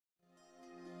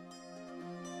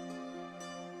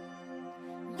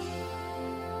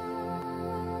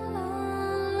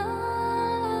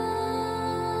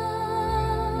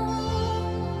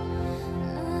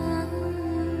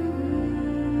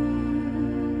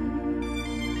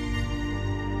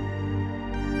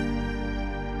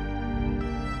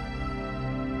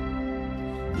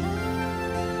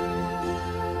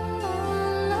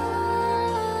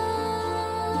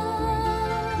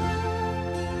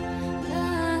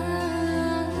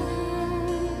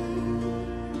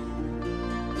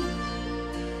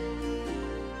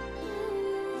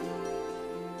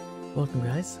Welcome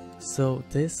guys. So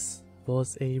this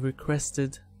was a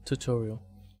requested tutorial,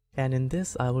 and in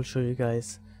this I will show you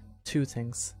guys two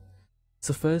things.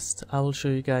 So first I will show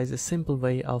you guys a simple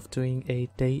way of doing a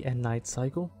day and night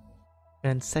cycle,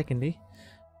 and secondly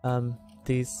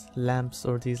these lamps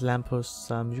or these lampposts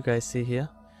you guys see here.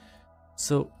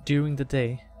 So during the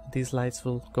day these lights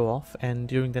will go off, and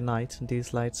during the night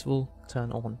these lights will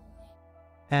turn on.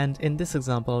 And in this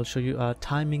example I'll show you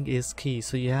timing is key,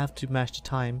 so you have to match the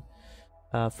time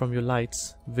from your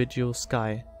lights with your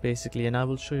sky basically, and I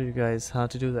will show you guys how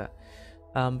to do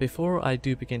that. Before I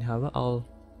do begin, however, I'll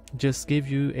just give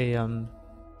you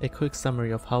a quick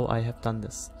summary of how I have done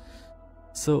this.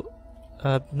 So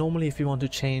normally if you want to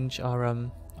change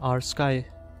our sky,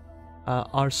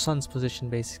 our sun's position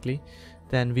basically,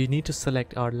 then we need to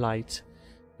select our light,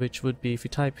 which would be, if you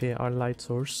type here our light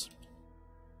source,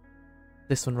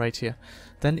 this one right here.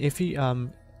 Then if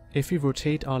we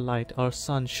rotate our light, our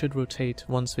sun should rotate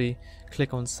once we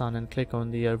click on sun and click on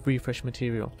the refresh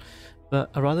material. But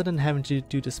rather than having to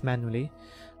do this manually,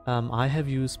 I have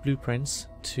used blueprints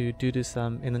to do this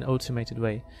in an automated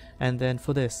way. And then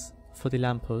for this, for the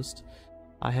lamppost,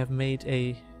 I have made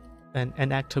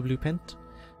an actor blueprint,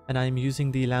 and I'm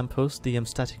using the lamppost, the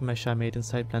static mesh I made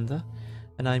inside Blender,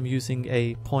 and I'm using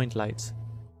a point light.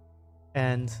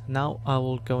 And now I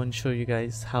will go and show you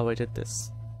guys how I did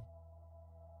this.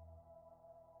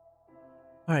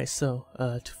 Alright, so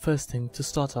first thing, to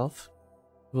start off,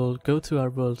 we'll go to our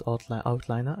world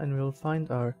outliner and we'll find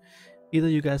our, either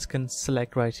you guys can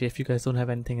select right here, if you guys don't have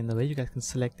anything in the way, you guys can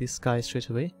select the sky straight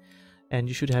away, and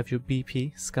you should have your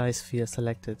BP sky sphere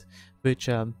selected, which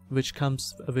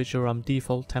comes with your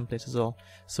default template as well.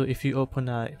 So if you open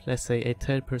let's say a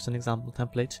third person example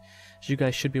template, you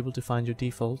guys should be able to find your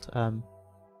default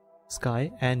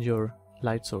sky and your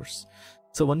light source.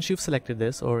 So once you've selected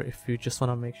this, or if you just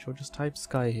want to make sure, just type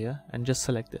sky here and just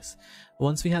select this.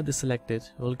 Once we have this selected,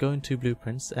 we'll go into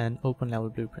blueprints and open level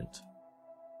blueprint.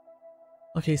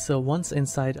 Okay, so once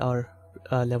inside our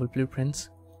level blueprint,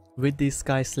 with the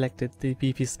sky selected, the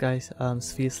BP sky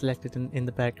sphere selected in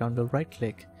the background, we'll right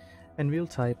click and we'll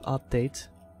type update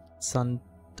sun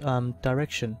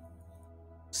direction.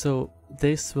 So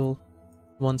this will,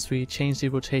 once we change the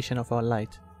rotation of our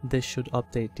light, this should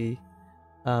update the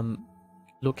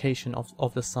location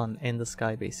of the sun in the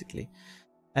sky basically.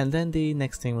 And then the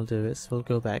next thing we'll do is we'll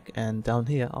go back, and down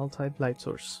here I'll type light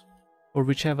source, or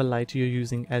whichever light you're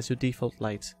using as your default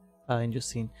light in your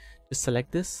scene. Just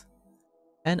select this,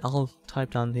 and I'll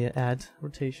type down here add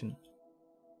rotation.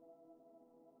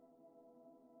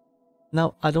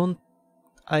 Now I don't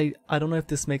know if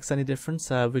this makes any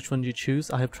difference which one you choose.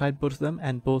 I have tried both of them,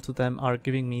 and both of them are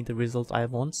giving me the result I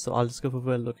want, so I'll just go for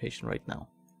world location right now.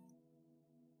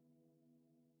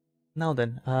 Now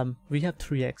then, we have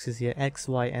three axes here, X,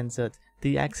 Y and Z.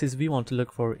 The axis we want to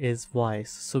look for is Y,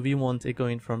 so we want it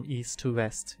going from east to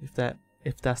west, if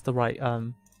that's the right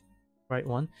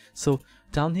one. So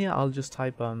down here I'll just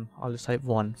type 1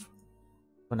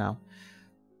 for now.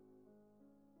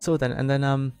 So then, and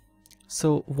then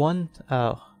so 1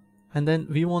 and then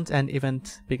we want an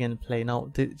event begin play.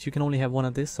 Now you can only have one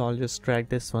of this, so I'll just drag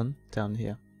this one down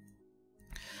here.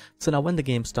 So now when the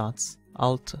game starts,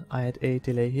 I'll add a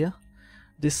delay here.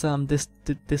 This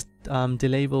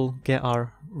delay will get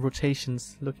our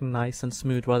rotations looking nice and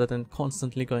smooth rather than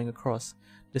constantly going across.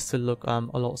 This will look a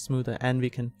lot smoother, and we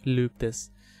can loop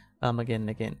this again and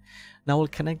again. Now we'll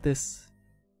connect this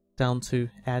down to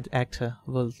add actor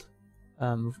world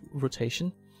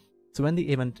rotation. So when the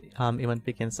event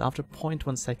begins, after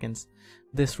 0.1 seconds,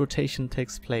 this rotation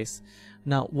takes place.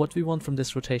 Now what we want from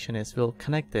this rotation is, we'll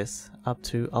connect this up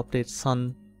to update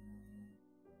sun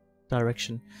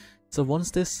direction. So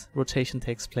once this rotation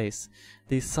takes place,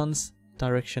 the sun's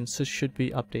direction should be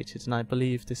updated, and I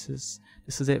believe this is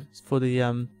it for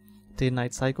the day and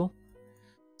night cycle.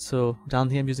 So down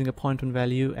here I'm using a 0.1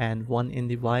 value and 1 in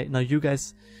the Y. Now you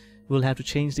guys will have to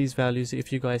change these values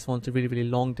if you guys want a really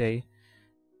long day,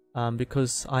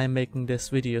 because I am making this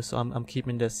video, so I'm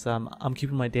keeping this I'm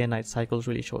keeping my day and night cycles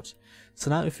really short. So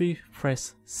now if we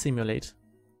press simulate,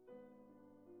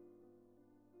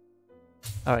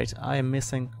 alright, I am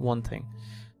missing one thing.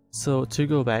 So to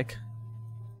go back,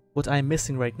 what I'm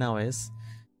missing right now is,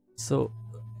 so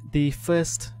the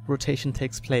first rotation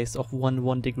takes place of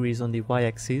 1 degrees on the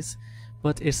y-axis,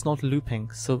 but it's not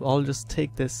looping. So I'll just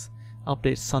take this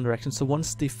update sun direction. So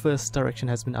once the first direction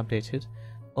has been updated,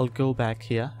 I'll go back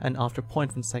here, and after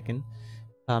 0.1 second,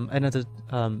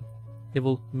 it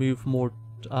will move more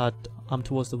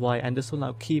towards the y, and this will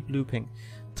now keep looping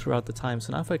throughout the time.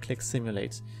 So now if I click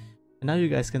simulate, and now you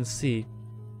guys can see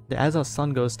as our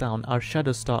sun goes down, our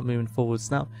shadows start moving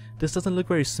forwards. Now, this doesn't look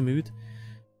very smooth,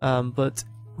 but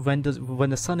when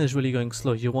the sun is really going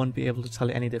slow, you won't be able to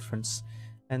tell any difference.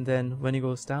 And then when it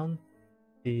goes down,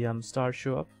 the stars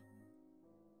show up.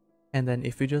 And then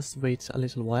if we just wait a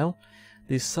little while,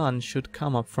 the sun should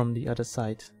come up from the other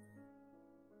side.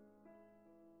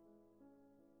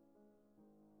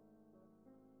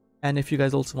 And if you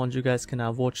guys also want, you guys can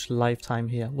watch live time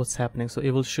here, what's happening. So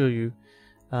it will show you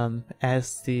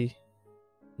as the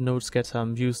nodes get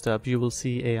used up, you will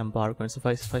see a bar going. So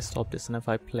if I stop this and if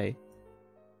I play,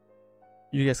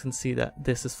 you guys can see that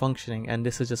this is functioning, and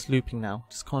this is just looping now,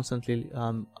 just constantly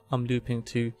I'm looping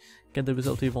to get the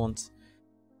result we want.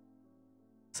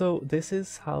 So this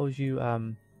is how you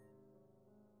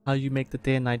make the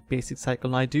day and night basic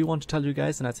cycle. Now I do want to tell you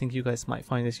guys, and I think you guys might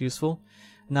find this useful.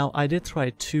 Now I did try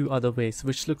 2 other ways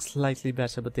which look slightly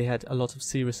better, but they had a lot of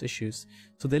serious issues.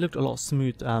 So they looked a lot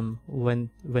smooth when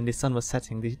the sun was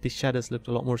setting. The shadows looked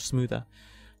a lot more smoother.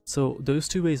 So those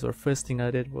 2 ways were, first thing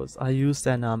I did was I used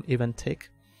an event tick.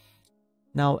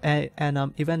 Now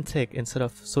an event tick, instead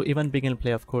of, so event begin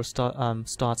play of course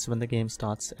starts when the game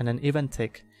starts, and an event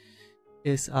tick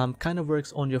is kind of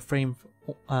works on your frame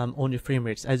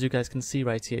rates. As you guys can see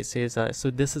right here, it says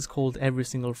so this is called every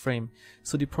single frame.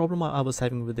 So the problem I was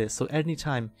having with this, so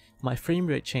anytime my frame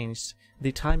rate changed,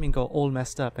 the timing got all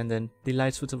messed up, and then the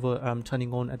lights were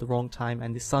turning on at the wrong time,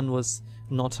 and the sun was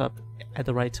not up at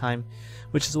the right time,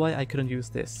 which is why I couldn't use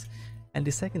this. And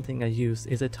the second thing I used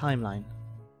is a timeline.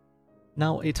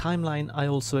 Now a timeline, I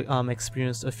also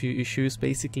experienced a few issues.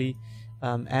 Basically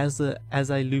as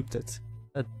I looped it,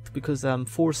 because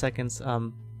 4 seconds,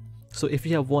 so if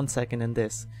you have 1 second in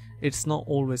this, it's not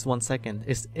always 1 second.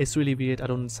 It's really weird. I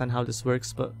don't understand how this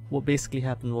works, but what basically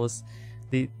happened was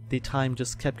the time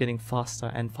just kept getting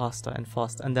faster and faster and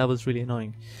faster, and that was really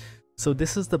annoying. So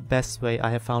this is the best way I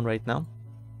have found right now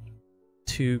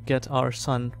to get our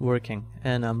sun working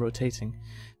and rotating.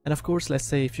 And of course, let's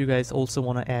say if you guys also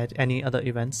want to add any other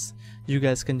events, you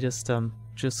guys can just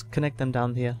connect them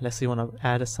down here. Let's say you want to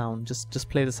add a sound, just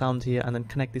play the sound here and then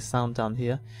connect the sound down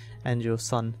here, and your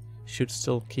sun should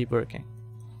still keep working.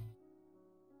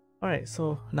 Alright,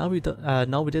 so now we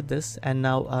did this, and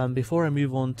now before I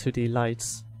move on to the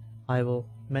lights, I will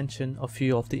mention a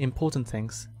few of the important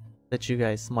things that you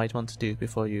guys might want to do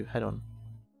before you head on.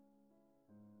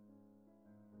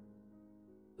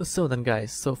 So then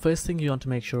guys, so first thing you want to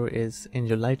make sure is in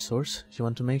your light source, you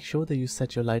want to make sure that you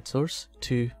set your light source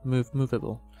to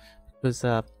movable,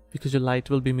 because your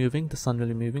light will be moving, the sun will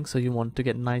be moving, so you want to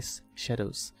get nice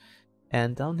shadows.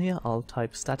 And down here I'll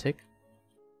type static,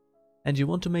 and you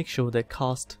want to make sure that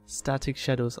cast static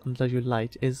shadows until your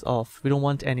light is off. We don't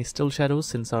want any still shadows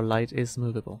since our light is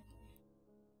movable.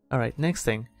 Alright, next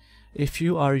thing, if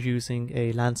you are using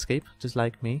a landscape just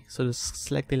like me, so just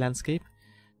select the landscape,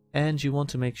 and you want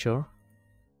to make sure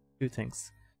 2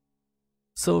 things.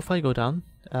 So if I go down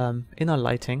in our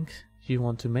lighting, you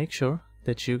want to make sure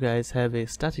that you guys have a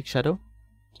static shadow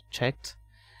checked,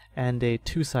 and a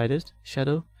 2-sided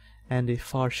shadow and a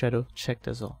far shadow checked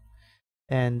as well.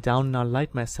 And down in our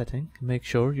light mask setting, make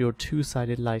sure your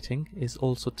 2-sided lighting is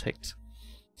also ticked.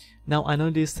 Now I know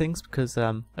these things because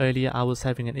earlier I was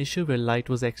having an issue where light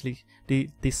was actually,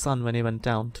 the sun when it went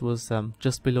down was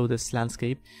just below this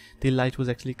landscape, the light was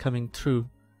actually coming through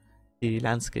the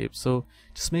landscape. So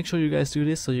just make sure you guys do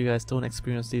this so you guys don't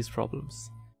experience these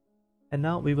problems. And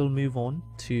now we will move on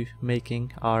to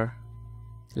making our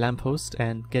lamppost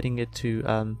and getting it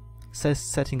to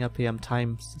setting up a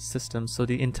time system so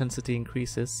the intensity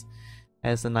increases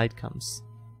as the night comes.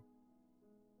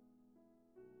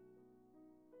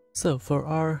 So for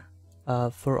our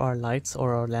lights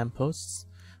or our lampposts,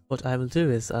 what I will do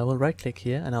is I will right click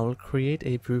here and I will create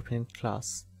a blueprint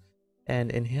class, and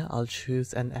in here I'll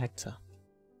choose an actor.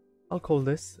 I'll call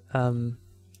this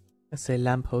let's say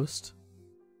lamppost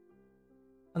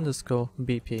underscore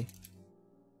BP,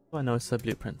 so I know it's a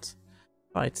blueprint.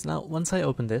 Right, now once I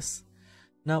open this,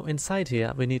 now inside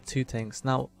here we need 2 things.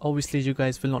 Now obviously you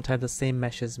guys will not have the same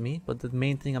mesh as me, but the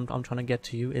main thing I'm trying to get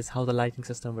to you is how the lighting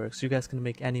system works. You guys can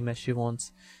make any mesh you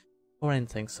want or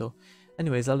anything. So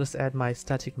anyways, I'll just add my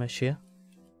static mesh here,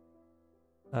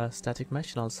 static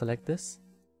mesh, and I'll select this.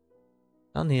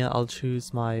 Down here I'll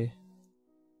choose my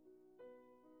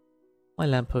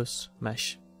lamppost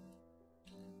mesh.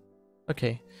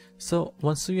 Okay, so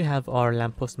once you have our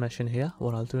lamppost mesh in here,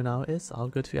 what I'll do now is I'll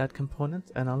go to add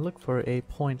component and I'll look for a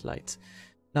point light.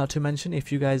 Now to mention, if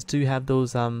you guys do have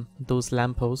those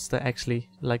lampposts that actually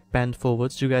like bend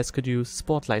forwards, you guys could use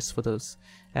spotlights for those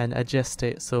and adjust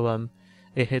it so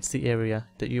it hits the area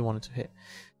that you want it to hit.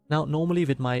 Now normally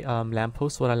with my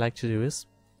lamppost, what I like to do is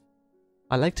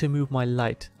I like to move my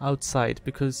light outside,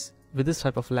 because with this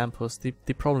type of lamppost,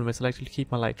 the problem is I like to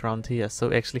keep my light around here so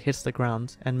it actually hits the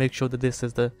ground, and make sure that this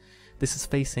is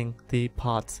facing the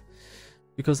path,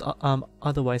 because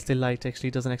otherwise the light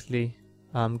actually doesn't actually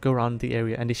go around the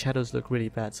area and the shadows look really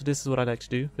bad. So this is what I like to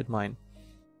do with mine.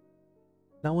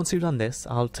 Now once you've done this,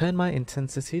 I'll turn my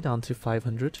intensity down to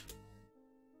 500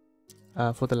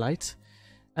 for the light,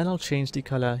 and I'll change the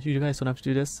color. You guys don't have to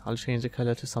do this. I'll change the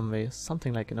color to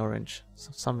something like an orange,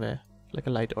 so somewhere like a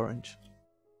light orange.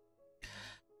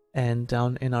 And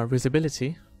down in our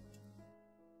visibility,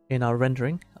 in our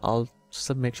rendering, I'll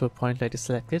just make sure point light is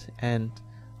selected and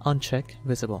uncheck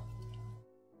visible.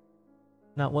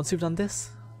 Now once you've done this,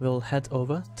 we'll head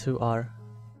over to our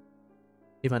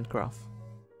event graph.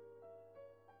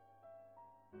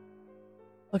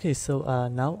 Okay, so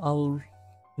now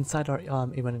inside our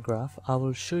event graph, I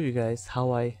will show you guys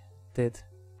how I did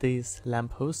these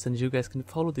lampposts, and you guys can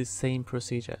follow the same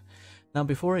procedure. Now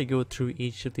before I go through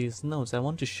each of these nodes, I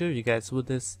want to show you guys what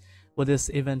this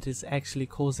event is actually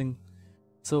causing.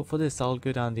 So for this, I'll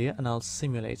go down here and I'll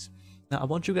simulate. Now I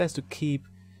want you guys to keep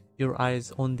your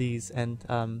eyes on these, and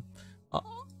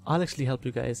I'll actually help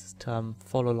you guys to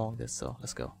follow along this. So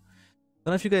let's go.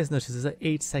 Now if you guys notice, there's an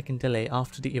 8-second delay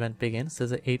after the event begins.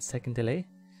 There's an 8-second delay,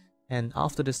 and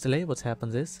after this delay, what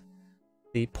happens is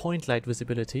the point light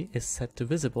visibility is set to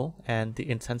visible and the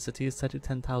intensity is set to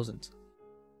 10,000.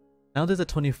 Now there's a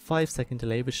 25-second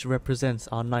delay which represents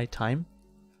our night time.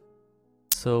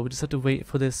 So we just have to wait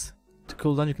for this to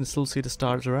cool down. You can still see the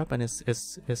stars are up and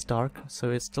it's dark,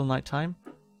 so it's still night time.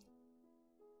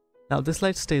 Now this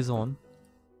light stays on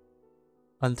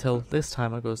until this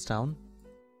timer goes down,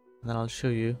 and then I'll show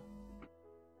you.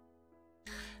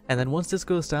 And then once this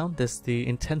goes down, the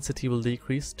intensity will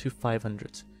decrease to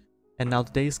 500. And now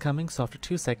the day is coming, so after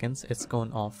 2 seconds it's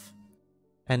gone off.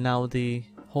 And now the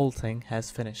whole thing has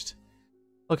finished.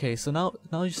 Okay, so now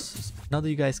that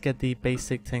you guys get the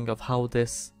basic thing of how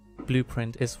this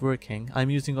blueprint is working, I'm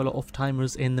using a lot of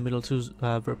timers in the middle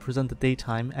to represent the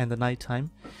daytime and the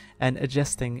nighttime, and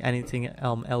adjusting anything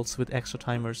else with extra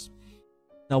timers.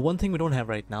 Now one thing we don't have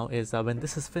right now is when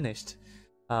this is finished,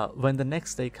 when the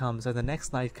next day comes and the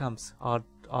next night comes, our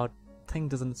thing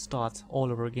doesn't start all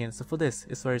over again. So for this,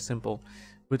 it's very simple.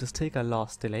 We just take our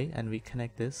last delay and we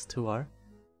connect this to our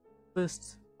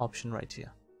first option right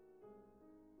here.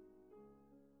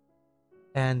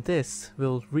 And this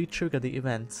will re-trigger the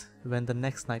event when the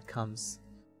next night comes.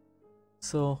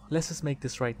 So let's just make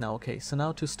this right now. Okay, so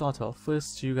now to start off,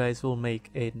 first you guys will make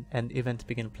an event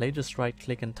begin play. Just right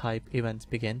click and type event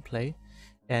begin play,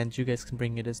 and you guys can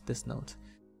bring it as this node.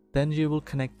 Then you will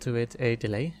connect to it a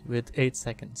delay with 8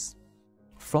 seconds.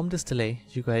 From this delay,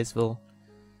 you guys will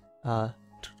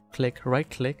right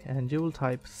click and you will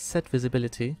type set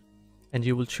visibility, and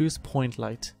you will choose point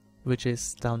light, which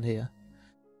is down here.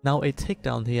 Now a tick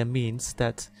down here means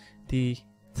that the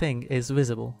thing is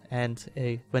visible, and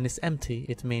when it's empty,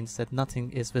 it means that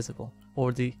nothing is visible,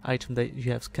 or the item that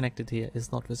you have connected here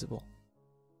is not visible.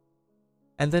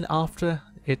 And then after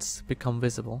it's become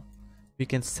visible, we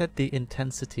can set the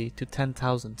intensity to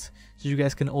 10,000. So you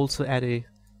guys can also add a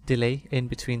delay in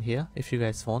between here if you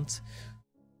guys want,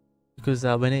 because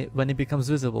when it becomes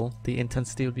visible, the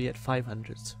intensity will be at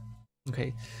 500.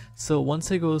 Okay, so once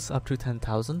it goes up to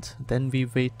 10,000, then we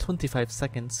wait 25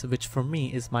 seconds, which for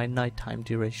me is my nighttime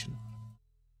duration.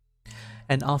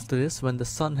 And after this, when the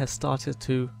sun has started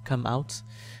to come out,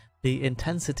 the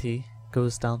intensity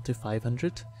goes down to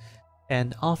 500,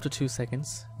 and after 2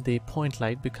 seconds, the point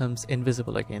light becomes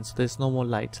invisible again, so there's no more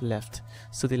light left,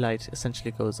 so the light essentially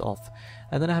goes off.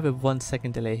 And then I have a 1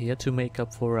 second delay here to make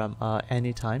up for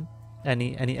any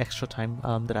extra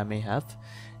time that I may have.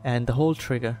 And the whole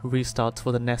trigger restarts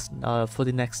for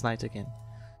the next night again.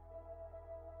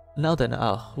 Now then,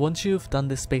 once you've done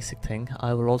this basic thing,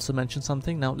 I will also mention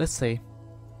something. Now let's say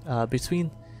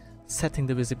between setting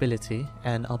the visibility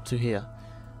and up to here,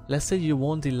 let's say you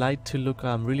want the light to look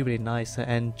really nice,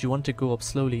 and you want to go up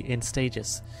slowly in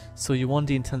stages. So you want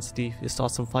the intensity, it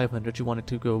starts from 500, you want it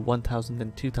to go 1000,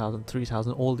 then 2000,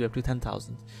 3000, all the way up to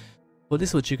 10,000. Well,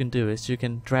 this what you can do is you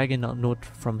can drag in a node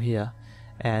from here,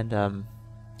 and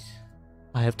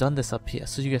I have done this up here,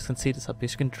 so you guys can see this up here.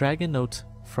 So you can drag a node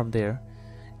from there,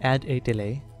 add a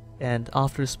delay, and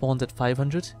after it spawns at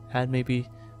 500, add maybe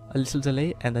a little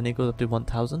delay, and then it goes up to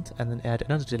 1000, and then add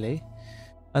another delay,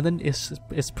 and then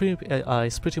it's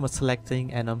pretty much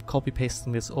selecting and copy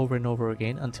pasting this over and over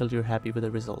again until you're happy with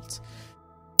the results.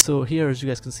 So here, as you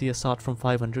guys can see, I start from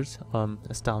 500.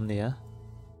 It's down there.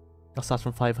 I'll start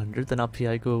from 500, then up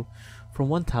here I go from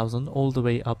 1000 all the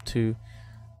way up to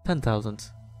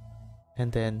 10,000.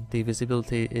 and then the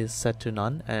visibility is set to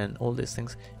none and all these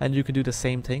things. And you can do the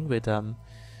same thing with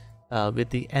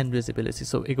the end visibility,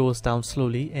 so it goes down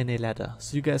slowly in a ladder.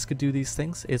 So you guys could do these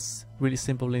things. It's really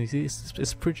simple and easy.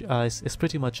 It's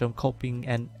pretty much copying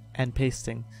and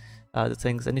pasting the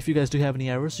things. And if you guys do have any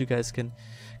errors, you guys can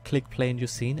click play in your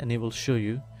scene and it will show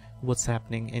you what's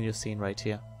happening in your scene right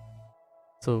here.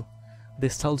 So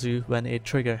this tells you when a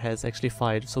trigger has actually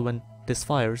fired. So when this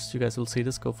fires, you guys will see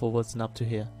this go forwards and up to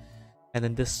here, and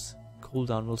then this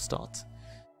cooldown will start.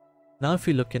 Now if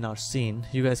we look in our scene,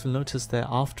 you guys will notice that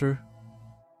after,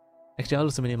 actually I'll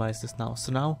also minimize this now.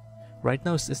 So now, right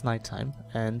now it's nighttime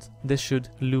and this should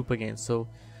loop again. So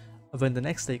when the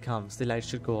next day comes, the light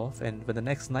should go off, and when the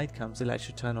next night comes, the light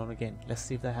should turn on again. Let's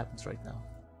see if that happens right now.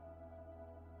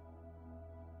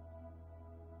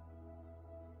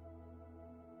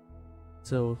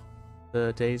 So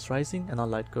the day is rising and our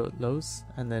light glows,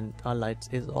 and then our light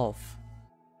is off.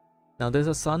 Now there's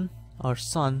a sun. Our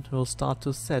sun will start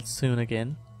to set soon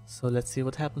again. So let's see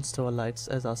what happens to our lights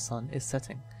as our sun is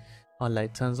setting. Our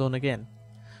light turns on again.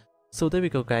 So there we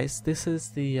go, guys. This is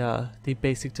the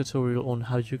basic tutorial on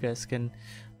how you guys can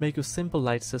make a simple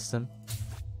light system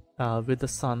with the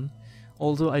sun.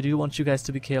 Although I do want you guys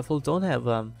to be careful. Don't have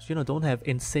don't have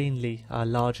insanely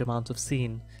large amount of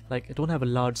scene. Like, don't have a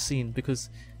large scene, because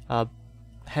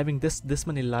having this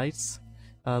many lights,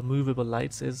 movable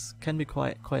lights, can be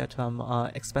quite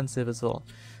expensive as well.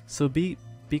 So be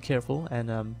careful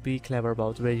and be clever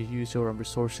about where you use your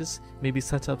resources. Maybe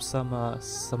set up some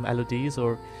LEDs,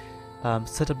 or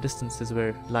set up distances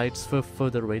where lights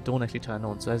further away don't actually turn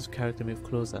on. So as your character moves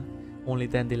closer, only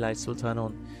then the lights will turn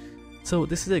on. So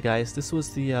this is it, guys. This was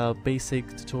the basic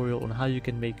tutorial on how you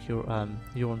can make your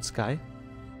own sky.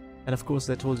 And of course,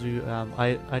 I told you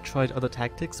I tried other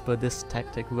tactics, but this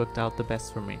tactic worked out the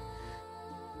best for me.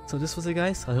 So this was it,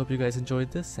 guys. I hope you guys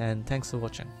enjoyed this, and thanks for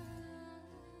watching.